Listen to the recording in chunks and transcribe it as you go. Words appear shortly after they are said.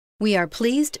We are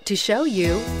pleased to show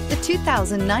you the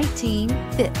 2019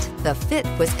 Fit. The Fit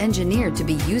was engineered to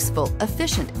be useful,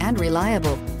 efficient, and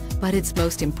reliable, but its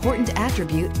most important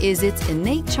attribute is its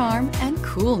innate charm and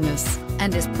coolness,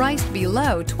 and is priced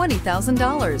below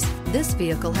 $20,000. This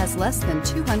vehicle has less than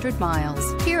 200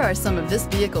 miles. Here are some of this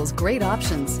vehicle's great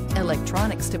options: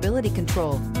 electronic stability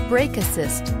control, brake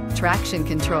assist, traction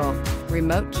control,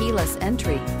 remote keyless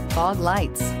entry, fog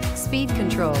lights, speed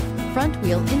control, front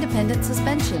wheel independent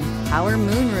suspension, power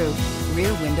moonroof,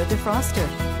 rear window defroster,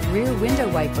 rear window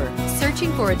wiper.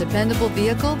 Searching for a dependable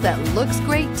vehicle that looks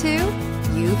great too?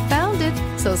 You found it,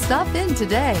 so stop in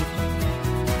today.